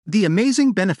The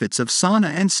amazing benefits of sauna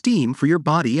and steam for your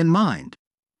body and mind.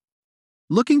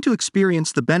 Looking to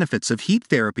experience the benefits of heat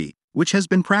therapy, which has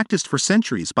been practiced for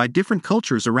centuries by different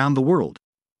cultures around the world?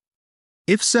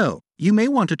 If so, you may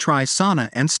want to try sauna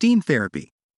and steam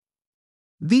therapy.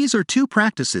 These are two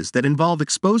practices that involve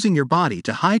exposing your body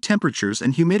to high temperatures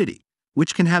and humidity,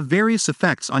 which can have various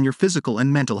effects on your physical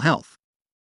and mental health.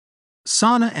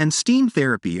 Sauna and steam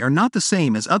therapy are not the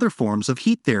same as other forms of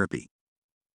heat therapy.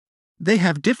 They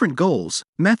have different goals,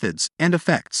 methods, and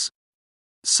effects.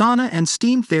 Sauna and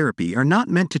steam therapy are not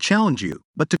meant to challenge you,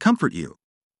 but to comfort you.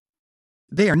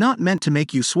 They are not meant to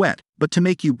make you sweat, but to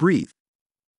make you breathe.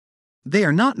 They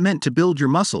are not meant to build your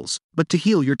muscles, but to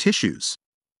heal your tissues.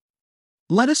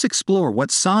 Let us explore what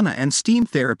sauna and steam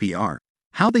therapy are,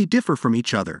 how they differ from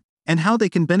each other, and how they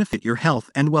can benefit your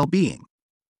health and well-being.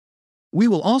 We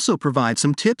will also provide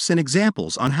some tips and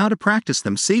examples on how to practice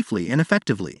them safely and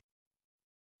effectively.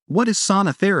 What is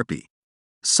sauna therapy?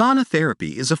 Sauna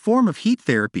therapy is a form of heat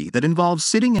therapy that involves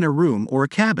sitting in a room or a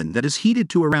cabin that is heated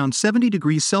to around 70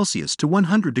 degrees Celsius to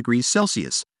 100 degrees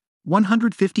Celsius,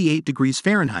 158 degrees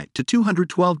Fahrenheit to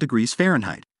 212 degrees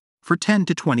Fahrenheit, for 10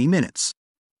 to 20 minutes.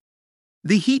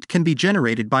 The heat can be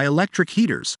generated by electric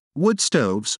heaters, wood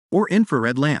stoves, or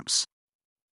infrared lamps.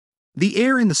 The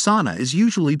air in the sauna is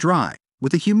usually dry,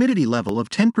 with a humidity level of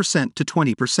 10% to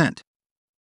 20%.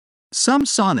 Some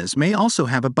saunas may also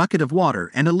have a bucket of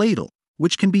water and a ladle,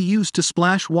 which can be used to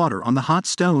splash water on the hot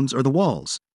stones or the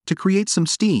walls, to create some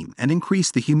steam and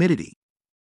increase the humidity.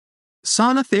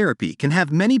 Sauna therapy can have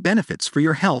many benefits for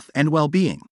your health and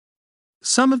well-being.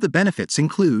 Some of the benefits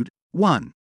include: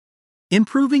 1.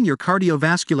 Improving your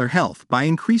cardiovascular health by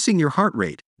increasing your heart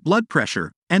rate, blood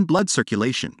pressure, and blood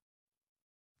circulation.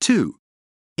 2.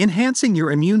 Enhancing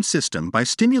your immune system by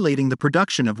stimulating the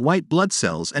production of white blood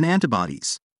cells and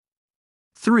antibodies.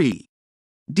 3.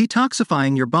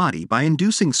 Detoxifying your body by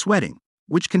inducing sweating,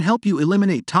 which can help you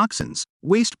eliminate toxins,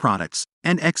 waste products,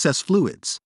 and excess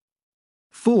fluids.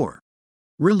 4.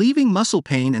 Relieving muscle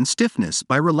pain and stiffness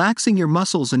by relaxing your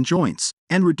muscles and joints,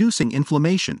 and reducing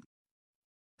inflammation.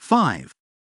 5.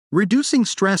 Reducing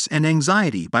stress and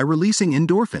anxiety by releasing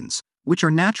endorphins, which are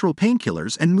natural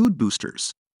painkillers and mood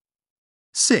boosters.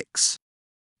 6.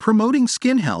 Promoting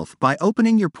skin health by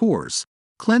opening your pores,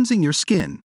 cleansing your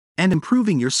skin, and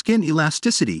improving your skin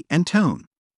elasticity and tone.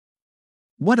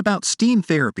 What about steam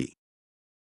therapy?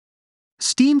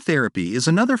 Steam therapy is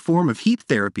another form of heat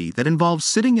therapy that involves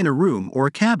sitting in a room or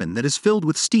a cabin that is filled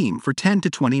with steam for 10 to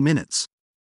 20 minutes.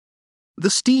 The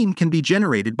steam can be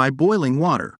generated by boiling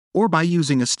water or by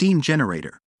using a steam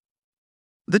generator.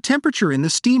 The temperature in the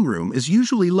steam room is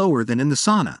usually lower than in the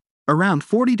sauna, around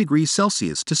 40 degrees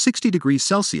Celsius to 60 degrees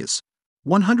Celsius,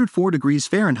 104 degrees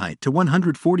Fahrenheit to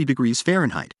 140 degrees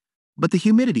Fahrenheit, but the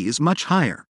humidity is much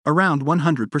higher, around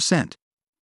 100%.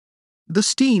 The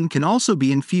steam can also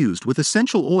be infused with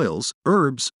essential oils,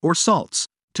 herbs, or salts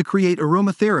to create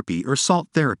aromatherapy or salt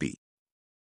therapy.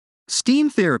 Steam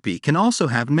therapy can also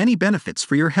have many benefits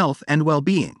for your health and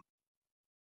well-being.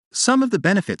 Some of the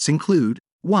benefits include: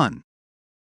 1.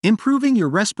 Improving your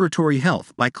respiratory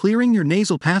health by clearing your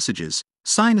nasal passages,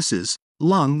 sinuses,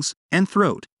 lungs, and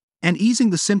throat, and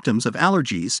easing the symptoms of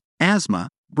allergies, asthma,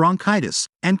 bronchitis,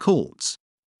 and colds.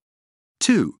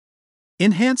 2.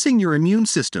 Enhancing your immune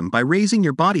system by raising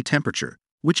your body temperature,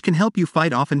 which can help you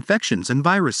fight off infections and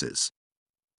viruses.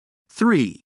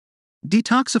 3.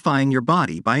 Detoxifying your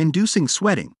body by inducing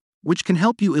sweating, which can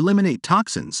help you eliminate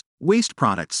toxins, waste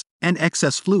products, and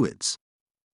excess fluids.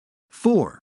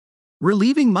 4.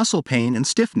 Relieving muscle pain and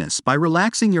stiffness by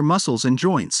relaxing your muscles and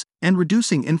joints, and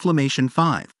reducing inflammation.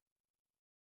 5.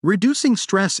 Reducing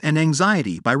stress and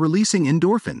anxiety by releasing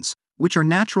endorphins, which are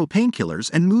natural painkillers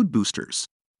and mood boosters.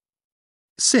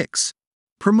 6.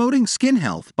 Promoting skin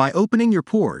health by opening your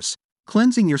pores,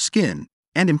 cleansing your skin,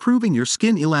 and improving your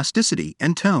skin elasticity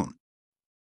and tone.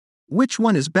 Which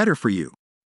one is better for you?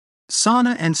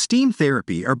 Sauna and steam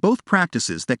therapy are both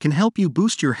practices that can help you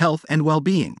boost your health and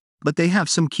well-being, but they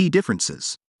have some key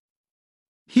differences.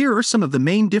 Here are some of the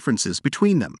main differences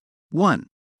between them. 1.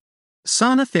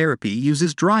 Sauna therapy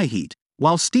uses dry heat,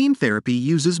 while steam therapy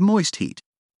uses moist heat.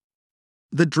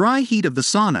 The dry heat of the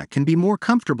sauna can be more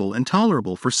comfortable and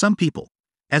tolerable for some people,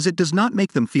 as it does not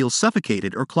make them feel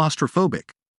suffocated or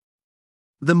claustrophobic.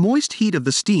 The moist heat of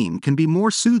the steam can be more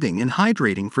soothing and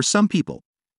hydrating for some people,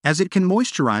 as it can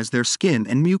moisturize their skin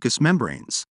and mucous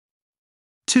membranes.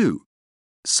 2.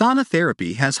 Sauna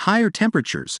therapy has higher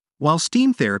temperatures, while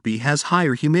steam therapy has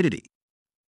higher humidity.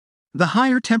 The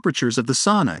higher temperatures of the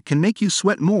sauna can make you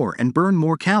sweat more and burn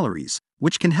more calories,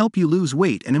 which can help you lose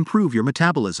weight and improve your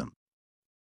metabolism.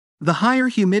 The higher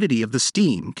humidity of the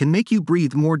steam can make you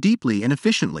breathe more deeply and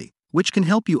efficiently, which can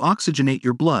help you oxygenate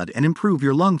your blood and improve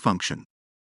your lung function.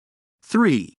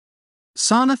 3.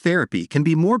 Sauna therapy can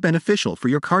be more beneficial for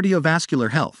your cardiovascular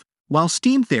health, while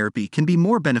steam therapy can be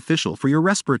more beneficial for your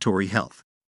respiratory health.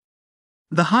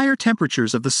 The higher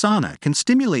temperatures of the sauna can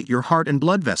stimulate your heart and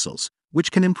blood vessels,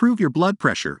 which can improve your blood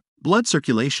pressure, blood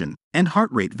circulation, and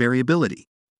heart rate variability.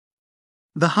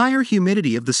 The higher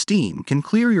humidity of the steam can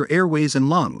clear your airways and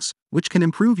lungs, which can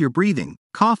improve your breathing,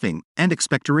 coughing, and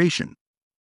expectoration.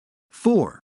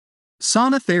 4.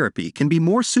 Sauna therapy can be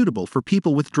more suitable for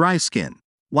people with dry skin,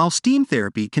 while steam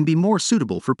therapy can be more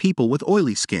suitable for people with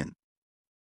oily skin.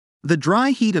 The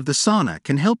dry heat of the sauna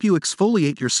can help you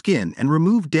exfoliate your skin and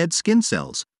remove dead skin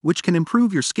cells, which can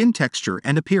improve your skin texture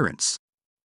and appearance.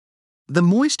 The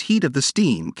moist heat of the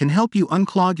steam can help you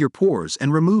unclog your pores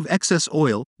and remove excess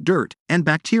oil, dirt, and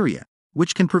bacteria,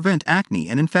 which can prevent acne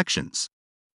and infections.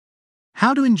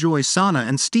 How to enjoy sauna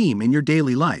and steam in your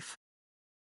daily life.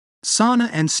 Sauna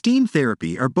and steam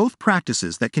therapy are both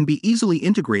practices that can be easily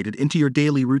integrated into your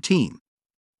daily routine.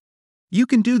 You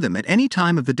can do them at any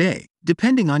time of the day,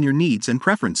 depending on your needs and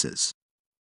preferences.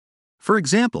 For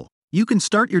example, you can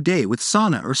start your day with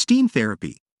sauna or steam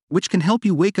therapy, which can help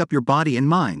you wake up your body and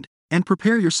mind, and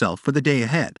prepare yourself for the day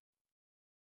ahead.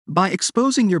 By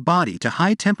exposing your body to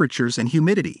high temperatures and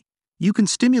humidity, you can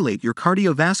stimulate your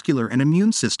cardiovascular and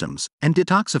immune systems and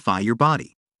detoxify your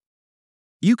body.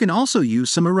 You can also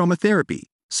use some aromatherapy,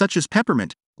 such as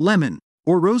peppermint, lemon,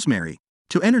 or rosemary,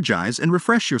 to energize and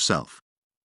refresh yourself.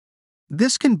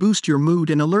 This can boost your mood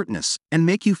and alertness and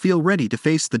make you feel ready to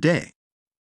face the day.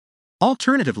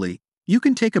 Alternatively, you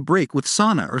can take a break with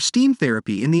sauna or steam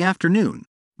therapy in the afternoon,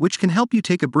 which can help you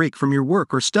take a break from your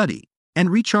work or study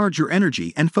and recharge your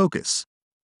energy and focus.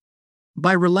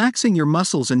 By relaxing your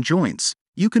muscles and joints,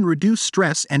 you can reduce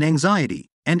stress and anxiety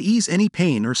and ease any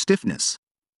pain or stiffness.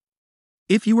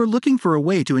 If you are looking for a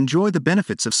way to enjoy the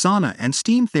benefits of sauna and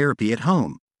steam therapy at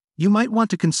home, you might want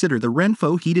to consider the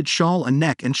Renpho Heated Shawl and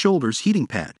Neck and Shoulders Heating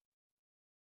Pad.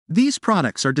 These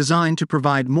products are designed to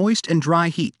provide moist and dry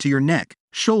heat to your neck,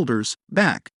 shoulders,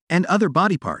 back, and other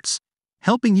body parts,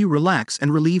 helping you relax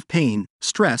and relieve pain,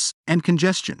 stress, and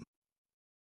congestion.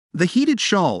 The heated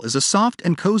shawl is a soft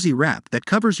and cozy wrap that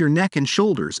covers your neck and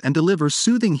shoulders and delivers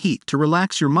soothing heat to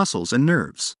relax your muscles and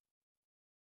nerves.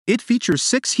 It features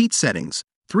 6 heat settings,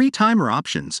 3 timer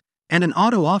options, and an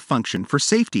auto-off function for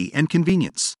safety and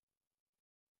convenience.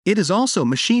 It is also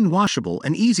machine washable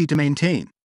and easy to maintain.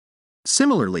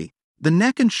 Similarly, the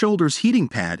Neck and Shoulders Heating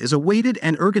Pad is a weighted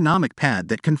and ergonomic pad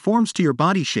that conforms to your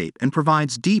body shape and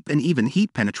provides deep and even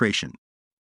heat penetration.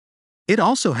 It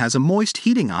also has a moist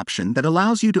heating option that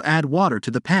allows you to add water to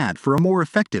the pad for a more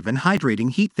effective and hydrating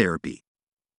heat therapy.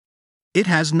 It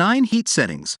has 9 heat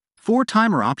settings, 4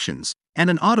 timer options,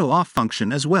 and an auto-off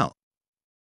function as well.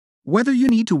 Whether you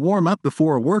need to warm up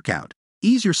before a workout,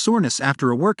 ease your soreness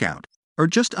after a workout, or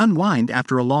just unwind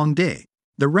after a long day,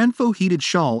 the Renpho Heated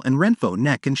Shawl and Renpho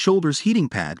Neck and Shoulders Heating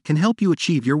Pad can help you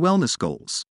achieve your wellness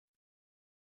goals.